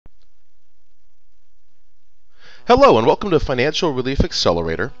Hello and welcome to Financial Relief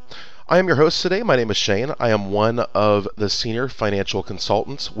Accelerator. I am your host today. My name is Shane. I am one of the senior financial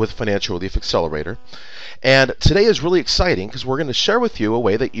consultants with Financial Relief Accelerator. And today is really exciting because we're going to share with you a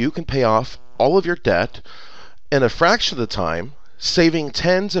way that you can pay off all of your debt in a fraction of the time, saving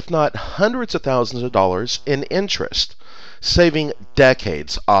tens if not hundreds of thousands of dollars in interest, saving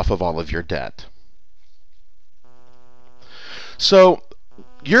decades off of all of your debt. So,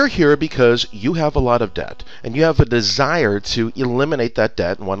 you're here because you have a lot of debt and you have a desire to eliminate that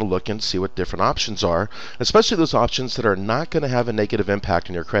debt and want to look and see what different options are, especially those options that are not going to have a negative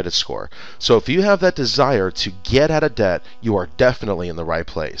impact on your credit score. So if you have that desire to get out of debt, you are definitely in the right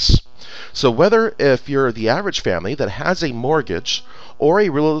place. So whether if you're the average family that has a mortgage or a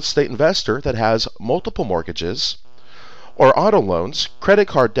real estate investor that has multiple mortgages, or auto loans, credit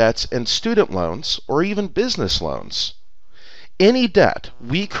card debts, and student loans, or even business loans, any debt,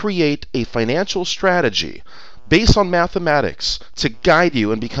 we create a financial strategy based on mathematics to guide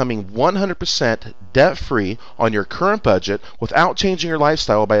you in becoming 100% debt-free on your current budget without changing your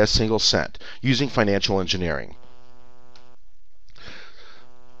lifestyle by a single cent using financial engineering.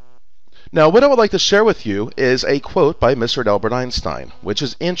 Now, what I would like to share with you is a quote by Mr. Albert Einstein, which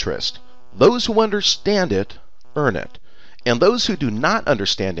is interest. Those who understand it earn it, and those who do not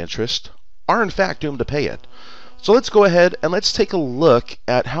understand interest are in fact doomed to pay it. So let's go ahead and let's take a look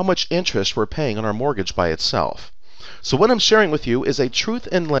at how much interest we're paying on our mortgage by itself. So what I'm sharing with you is a truth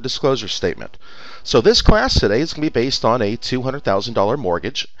in lending disclosure statement. So this class today is going to be based on a $200,000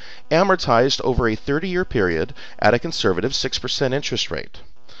 mortgage amortized over a 30-year period at a conservative 6% interest rate.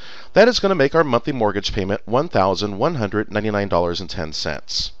 That is going to make our monthly mortgage payment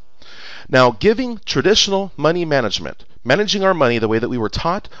 $1,199.10. Now, giving traditional money management, managing our money the way that we were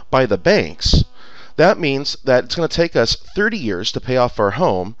taught by the banks, that means that it's going to take us 30 years to pay off our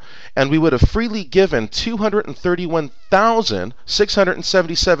home, and we would have freely given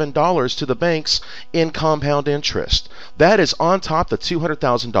 $231,677 to the banks in compound interest. That is on top of the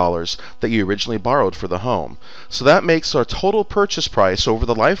 $200,000 that you originally borrowed for the home. So that makes our total purchase price over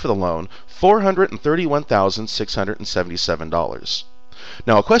the life of the loan $431,677.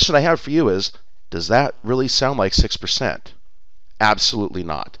 Now, a question I have for you is, does that really sound like 6%? Absolutely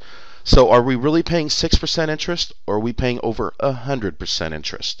not. So are we really paying 6% interest, or are we paying over 100%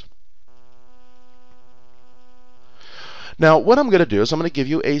 interest? Now, what I'm going to do is I'm going to give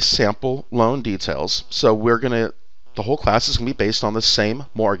you a sample loan details. So the whole class is going to be based on the same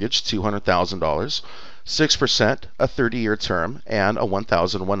mortgage, $200,000, 6%, a 30-year term, and a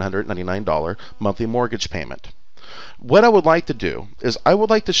 $1,199 monthly mortgage payment. What I would like to do is I would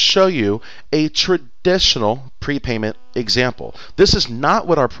like to show you a traditional prepayment example. This is not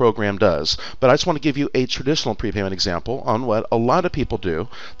what our program does, but I just want to give you a traditional prepayment example on what a lot of people do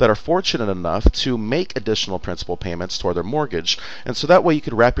that are fortunate enough to make additional principal payments toward their mortgage, and so that way you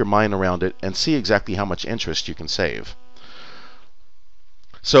could wrap your mind around it and see exactly how much interest you can save.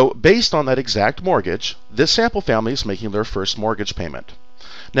 So based on that exact mortgage, this sample family is making their first mortgage payment.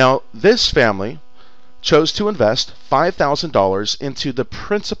 Now, this family chose to invest $5,000 into the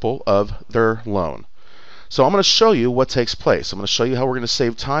principal of their loan. So I'm going to show you what takes place. I'm going to show you how we're going to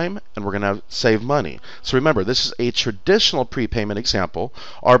save time and we're going to save money. So remember, this is a traditional prepayment example.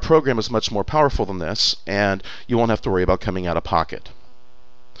 Our program is much more powerful than this, and you won't have to worry about coming out of pocket.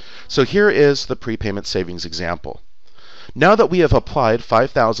 So here is the prepayment savings example. Now that we have applied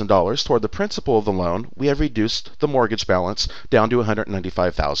 $5,000 toward the principal of the loan, we have reduced the mortgage balance down to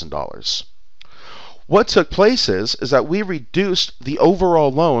 $195,000. What took place is that we reduced the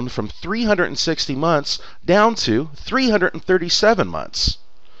overall loan from 360 months down to 337 months.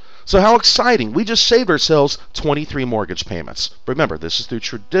 So how exciting! We just saved ourselves 23 mortgage payments. Remember, this is through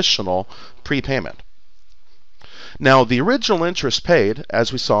traditional prepayment. Now, the original interest paid,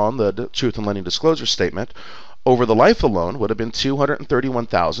 as we saw in the Truth in Lending Disclosure Statement, over the life of the loan would have been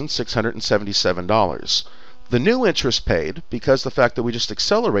 $231,677. The new interest paid, because the fact that we just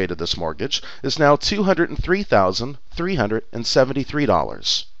accelerated this mortgage, is now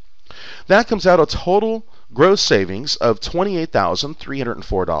 $203,373. That comes out a total gross savings of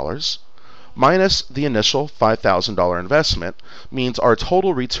 $28,304 minus the initial $5,000 investment, means our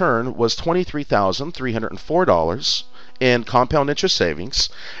total return was $23,304 in compound interest savings,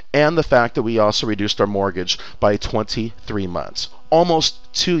 and the fact that we also reduced our mortgage by 23 months, almost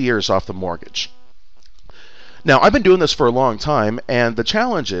 2 years off the mortgage. Now, I've been doing this for a long time, and the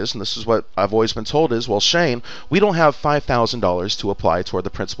challenge is, and this is what I've always been told is, well, Shane, we don't have $5,000 to apply toward the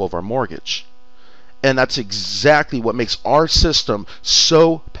principal of our mortgage. And that's exactly what makes our system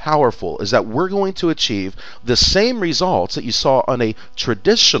so powerful, is that we're going to achieve the same results that you saw on a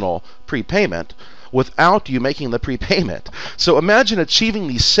traditional prepayment without you making the prepayment. So imagine achieving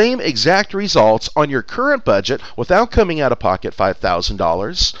the same exact results on your current budget without coming out of pocket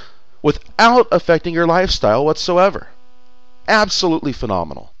 $5,000, without affecting your lifestyle whatsoever. Absolutely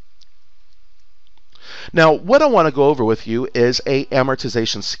phenomenal. Now, what I want to go over with you is a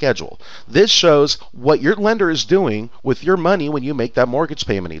amortization schedule. This shows what your lender is doing with your money when you make that mortgage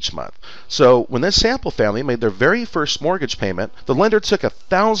payment each month. So when this sample family made their very first mortgage payment, the lender took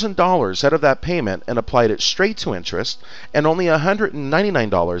 $1,000 out of that payment and applied it straight to interest, and only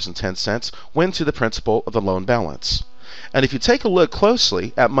 $199.10 went to the principal of the loan balance. And if you take a look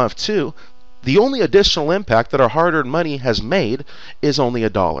closely at month 2, the only additional impact that our hard-earned money has made is only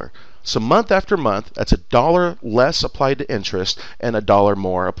 $1. So month after month, that's $1 less applied to interest and $1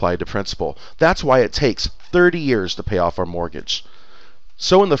 more applied to principal. That's why it takes 30 years to pay off our mortgage.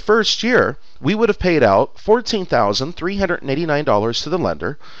 So in the first year, we would have paid out $14,389 to the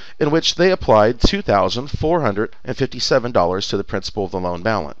lender, in which they applied $2,457 to the principal of the loan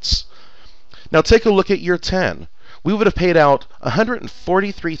balance. Now take a look at year 10. We would have paid out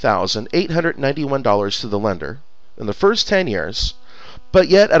 $143,891 to the lender in the first 10 years, but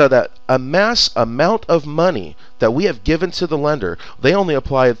yet out of that amass amount of money that we have given to the lender, they only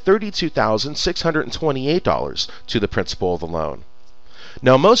applied $32,628 to the principal of the loan.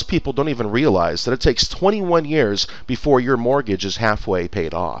 Now most people don't even realize that it takes 21 years before your mortgage is halfway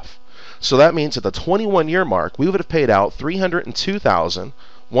paid off. So that means at the 21-year mark, we would have paid out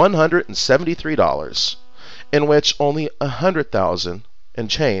 $302,173, in which only $100,000 and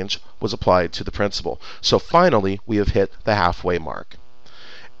change was applied to the principal. So finally, we have hit the halfway mark.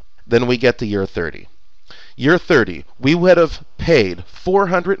 Then we get to year 30. Year 30, we would have paid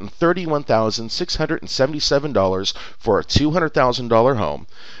 $431,677 for a $200,000 home,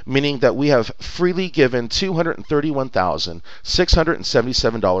 meaning that we have freely given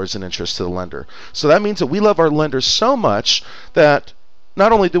 $231,677 in interest to the lender. So that means that we love our lenders so much that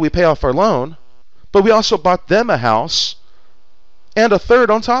not only do we pay off our loan, but we also bought them a house and a third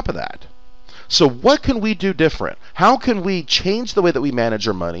on top of that. So what can we do different? How can we change the way that we manage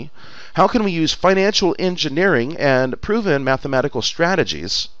our money? How can we use financial engineering and proven mathematical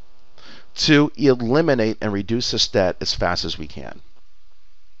strategies to eliminate and reduce this debt as fast as we can?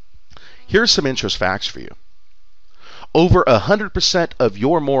 Here's some interest facts for you. Over 100% of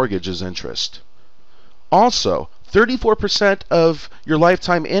your mortgage is interest. Also, 34% of your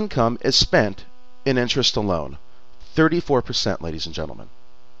lifetime income is spent in interest alone. 34%, ladies and gentlemen.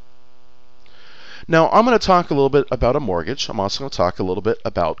 Now, I'm going to talk a little bit about a mortgage. I'm also going to talk a little bit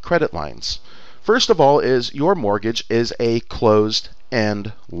about credit lines. First of all is your mortgage is a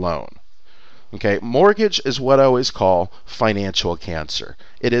closed-end loan. Okay, mortgage is what I always call financial cancer.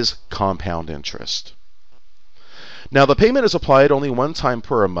 It is compound interest. Now, the payment is applied only one time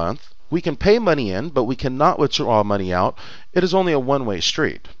per month. We can pay money in, but we cannot withdraw money out. It is only a one-way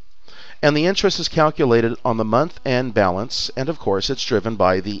street. And the interest is calculated on the month-end balance, and of course it's driven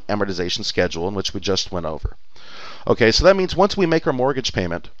by the amortization schedule in which we just went over. Okay, so that means once we make our mortgage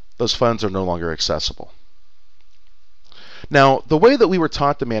payment, those funds are no longer accessible. Now, the way that we were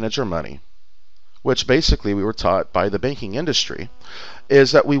taught to manage our money, which basically we were taught by the banking industry,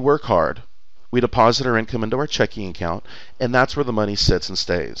 is that we work hard, we deposit our income into our checking account, and that's where the money sits and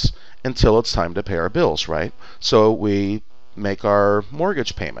stays until it's time to pay our bills, right? So we make our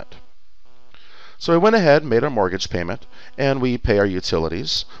mortgage payment. So we went ahead and made our mortgage payment, and we pay our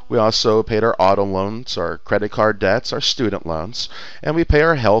utilities. We also paid our auto loans, our credit card debts, our student loans, and we pay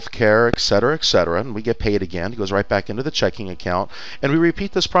our health care, etc., and we get paid again. It goes right back into the checking account, and we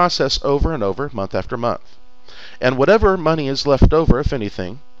repeat this process over and over, month after month. And whatever money is left over, if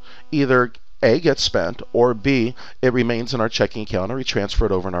anything, either A, gets spent, or B, it remains in our checking account, or we transfer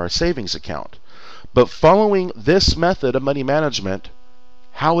it over in our savings account. But following this method of money management,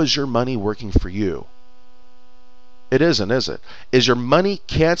 how is your money working for you? It isn't, is it? Is your money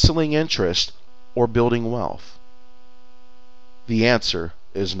canceling interest or building wealth? The answer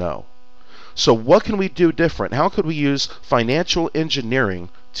is no. So what can we do different? How could we use financial engineering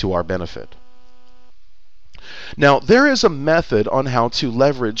to our benefit? Now, there is a method on how to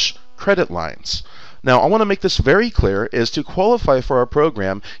leverage credit lines. Now, I want to make this very clear, is to qualify for our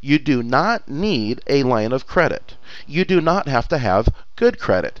program, you do not need a line of credit. You do not have to have good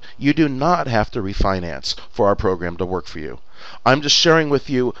credit. You do not have to refinance for our program to work for you. I'm just sharing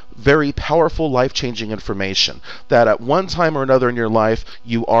with you very powerful, life-changing information that at one time or another in your life,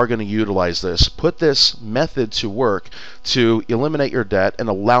 you are going to utilize this. Put this method to work to eliminate your debt and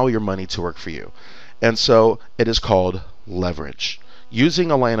allow your money to work for you. And so it is called leverage, using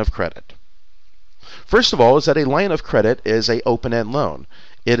a line of credit. First of all, is that a line of credit is an open-end loan.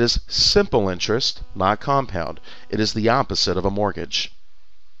 It is simple interest, not compound. It is the opposite of a mortgage.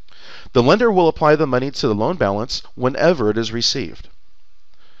 The lender will apply the money to the loan balance whenever it is received.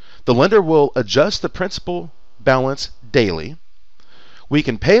 The lender will adjust the principal balance daily. We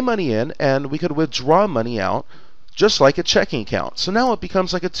can pay money in and we could withdraw money out just like a checking account. So now it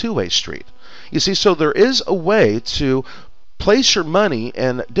becomes like a two-way street. You see, so there is a way to place your money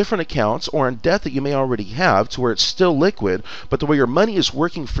in different accounts or in debt that you may already have to where it's still liquid, but the way your money is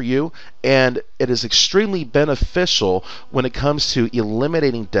working for you, and it is extremely beneficial when it comes to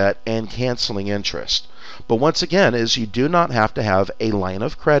eliminating debt and canceling interest. But once again, is you do not have to have a line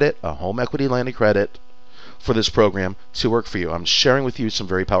of credit, a home equity line of credit for this program to work for you. I'm sharing with you some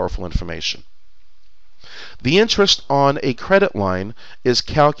very powerful information. The interest on a credit line is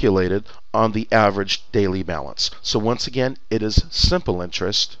calculated on the average daily balance. So once again, it is simple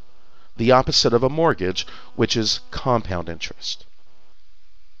interest, the opposite of a mortgage, which is compound interest.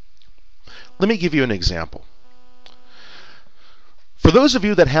 Let me give you an example. For those of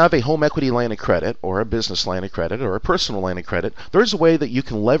you that have a home equity line of credit or a business line of credit or a personal line of credit, there's a way that you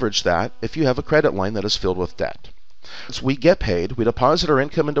can leverage that if you have a credit line that is filled with debt. So we get paid, we deposit our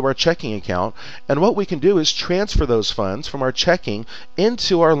income into our checking account, and what we can do is transfer those funds from our checking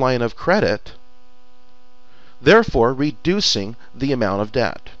into our line of credit, therefore reducing the amount of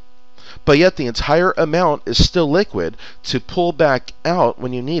debt. But yet the entire amount is still liquid to pull back out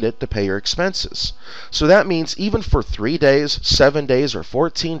when you need it to pay your expenses. So that means even for 3 days, 7 days, or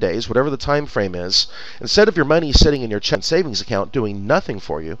 14 days, whatever the time frame is, instead of your money sitting in your check and savings account doing nothing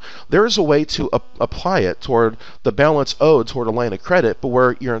for you, there is a way to apply it toward the balance owed toward a line of credit, but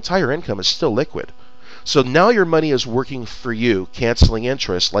where your entire income is still liquid. So now your money is working for you, canceling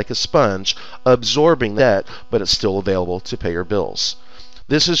interest like a sponge, absorbing debt, but it's still available to pay your bills.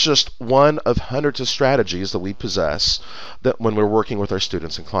 This is just one of hundreds of strategies that we possess that when we're working with our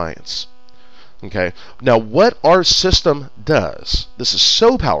students and clients. Okay. Now, what our system does, this is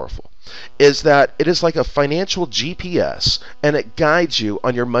so powerful, is that it is like a financial GPS, and it guides you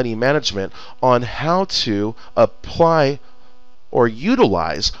on your money management on how to apply or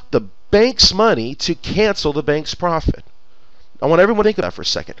utilize the bank's money to cancel the bank's profit. I want everyone to think of that for a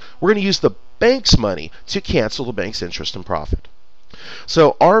second. We're going to use the bank's money to cancel the bank's interest and profit.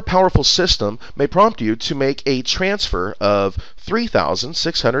 So our powerful system may prompt you to make a transfer of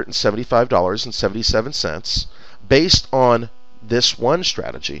 $3,675.77 based on this one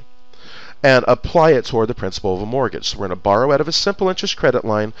strategy and apply it toward the principal of a mortgage. So we're going to borrow out of a simple interest credit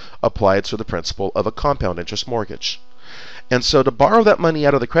line, apply it to the principal of a compound interest mortgage. And so to borrow that money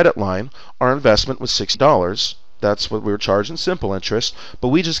out of the credit line, our investment was $60. That's what we were charged in simple interest, but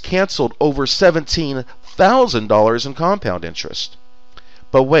we just canceled over $17,000 in compound interest.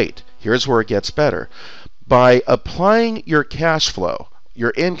 But wait, here's where it gets better. By applying your cash flow,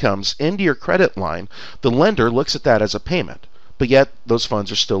 your incomes into your credit line, the lender looks at that as a payment, but yet those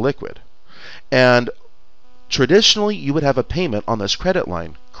funds are still liquid. And traditionally, you would have a payment on this credit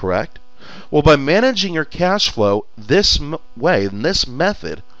line, correct? Well, by managing your cash flow this way, in this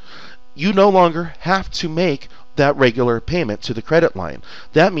method, you no longer have to make that regular payment to the credit line.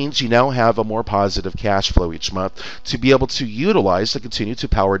 That means you now have a more positive cash flow each month to be able to utilize to continue to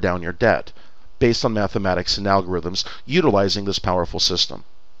power down your debt based on mathematics and algorithms utilizing this powerful system.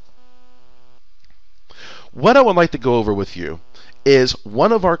 What I would like to go over with you is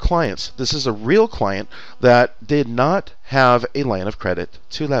one of our clients. This is a real client that did not have a line of credit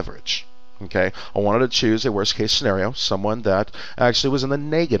to leverage. Okay, I wanted to choose a worst case scenario, someone that actually was in the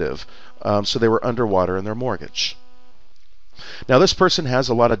negative, so they were underwater in their mortgage. Now this person has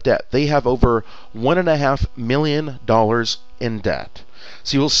a lot of debt. They have over $1.5 million in debt.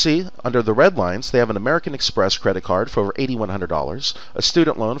 So you will see under the red lines, they have an American Express credit card for over $8,100, a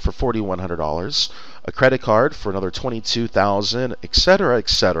student loan for $4,100, a credit card for another $22,000, etc.,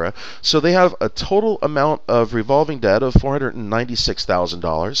 etc. So they have a total amount of revolving debt of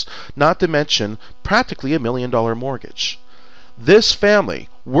 $496,000, not to mention practically $1 million mortgage. This family,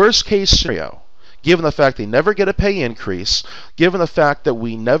 worst case scenario, given the fact they never get a pay increase, given the fact that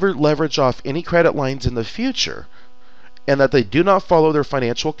we never leverage off any credit lines in the future, and that they do not follow their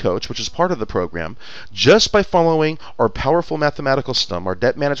financial coach, which is part of the program, just by following our powerful mathematical system, our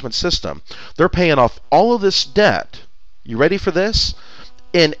debt management system, they're paying off all of this debt. You ready for this?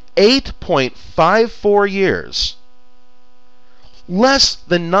 In 8.54 years. Less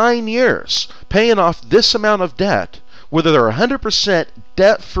than 9 years, paying off this amount of debt, whether they're 100%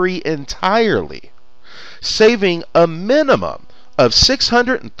 debt-free entirely, saving a minimum of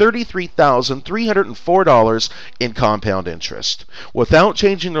 $633,304 in compound interest without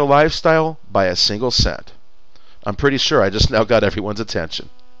changing their lifestyle by a single cent. I'm pretty sure I just now got everyone's attention.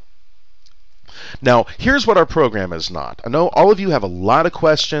 Now, here's what our program is not. I know all of you have a lot of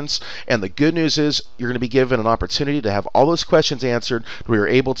questions, and the good news is you're going to be given an opportunity to have all those questions answered so you're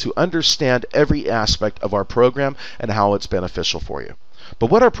able to understand every aspect of our program and how it's beneficial for you.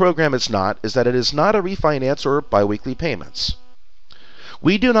 But what our program is not is that it is not a refinance or biweekly payments.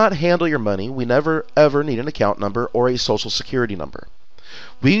 We do not handle your money. We never ever need an account number or a social security number.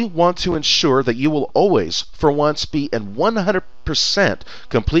 We want to ensure that you will always, for once, be in 100%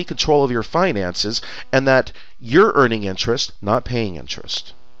 complete control of your finances and that you're earning interest, not paying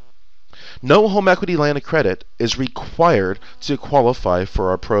interest. No home equity line of credit is required to qualify for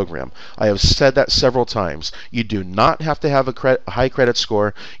our program. I have said that several times. You do not have to have a high credit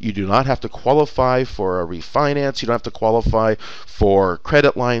score. You do not have to qualify for a refinance. You don't have to qualify for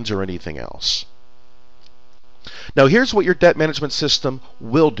credit lines or anything else. Now, here's what your debt management system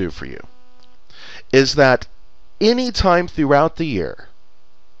will do for you, is that any time throughout the year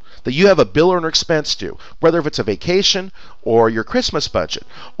that you have a bill or an expense due, whether if it's a vacation or your Christmas budget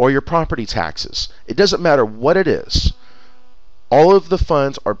or your property taxes, it doesn't matter what it is, all of the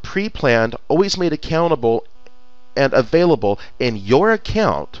funds are pre-planned, always made accountable and available in your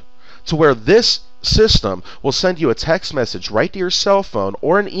account to where this system will send you a text message right to your cell phone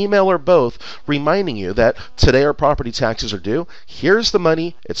or an email or both reminding you that today our property taxes are due. Here's the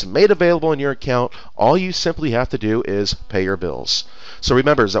money. It's made available in your account. All you simply have to do is pay your bills. So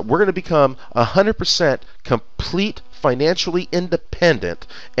remember is that we're going to become 100% complete financially independent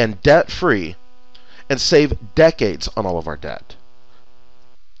and debt-free and save decades on all of our debt.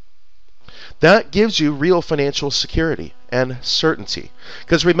 That gives you real financial security and certainty.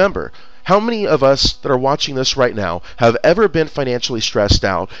 Because remember, how many of us that are watching this right now have ever been financially stressed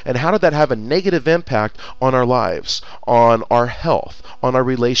out, and how did that have a negative impact on our lives, on our health, on our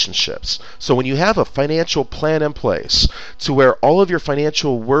relationships? So when you have a financial plan in place to where all of your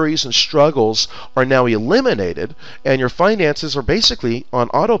financial worries and struggles are now eliminated and your finances are basically on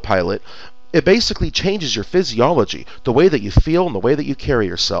autopilot, it basically changes your physiology, the way that you feel and the way that you carry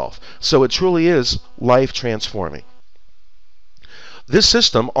yourself. So it truly is life transforming. This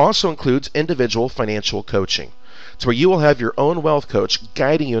system also includes individual financial coaching. It's where you will have your own wealth coach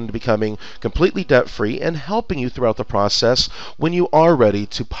guiding you into becoming completely debt-free and helping you throughout the process when you are ready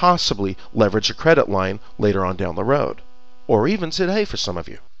to possibly leverage a credit line later on down the road, or even today for some of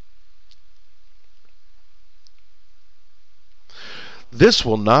you. This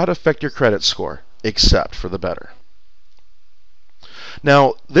will not affect your credit score, except for the better.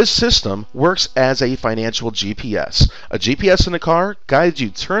 Now, this system works as a financial GPS. A GPS in a car guides you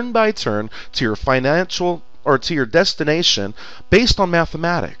turn by turn to your financial or to your destination based on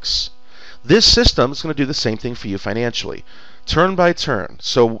mathematics. This system is going to do the same thing for you financially, turn by turn.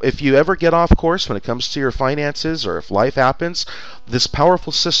 So if you ever get off course when it comes to your finances, or if life happens, this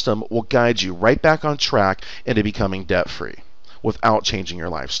powerful system will guide you right back on track into becoming debt-free without changing your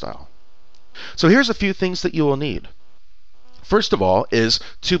lifestyle. So here's a few things that you will need. First of all is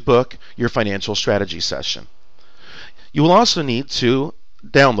to book your financial strategy session. You will also need to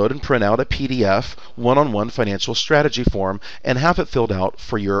download and print out a PDF one-on-one financial strategy form and have it filled out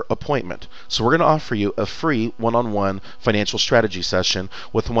for your appointment. So we're going to offer you a free one-on-one financial strategy session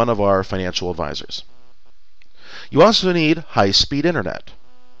with one of our financial advisors. You also need high-speed internet.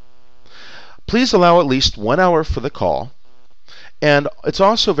 Please allow at least 1 hour for the call. And it's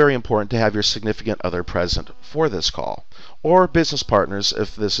also very important to have your significant other present for this call, or business partners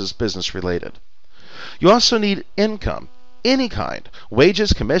if this is business related. You also need income, any kind,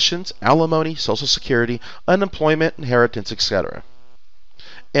 wages, commissions, alimony, social security, unemployment, inheritance, etc.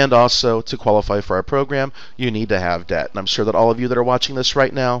 And also, to qualify for our program, you need to have debt. And I'm sure that all of you that are watching this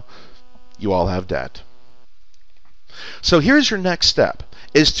right now, you all have debt. So here's your next step,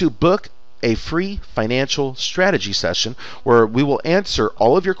 is to book a free financial strategy session where we will answer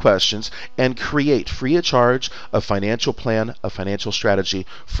all of your questions and create free of charge a financial plan, a financial strategy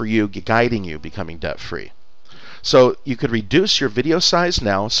for you, guiding you becoming debt free. So you could reduce your video size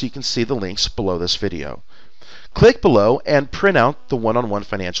now so you can see the links below this video. Click below and print out the one-on-one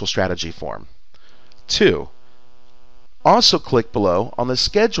financial strategy form. 2. Also click below on the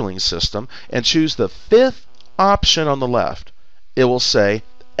scheduling system and choose the 5th option on the left. It will say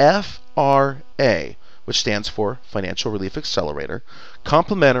FRA, which stands for Financial Relief Accelerator,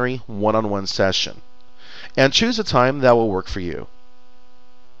 complimentary one-on-one session, and choose a time that will work for you.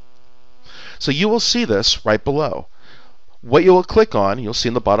 So you will see this right below. What you will click on, you'll see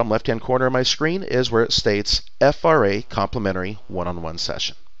in the bottom left-hand corner of my screen, is where it states FRA complimentary one-on-one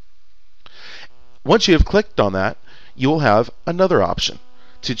session. Once you have clicked on that, you will have another option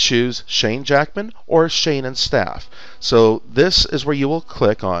to choose Shane Jackman or Shane and staff. So this is where you will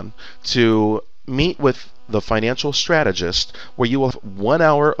click on to meet with the financial strategist, where you will have 1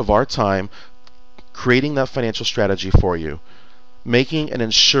 hour of our time creating that financial strategy for you, making and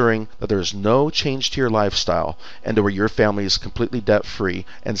ensuring that there is no change to your lifestyle, and to where your family is completely debt free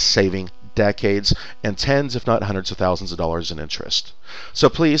and saving decades and tens, if not hundreds of thousands of dollars in interest. So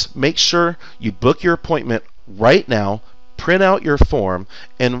please make sure you book your appointment right now, print out your form,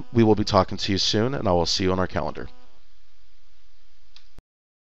 and we will be talking to you soon, and I will see you on our calendar.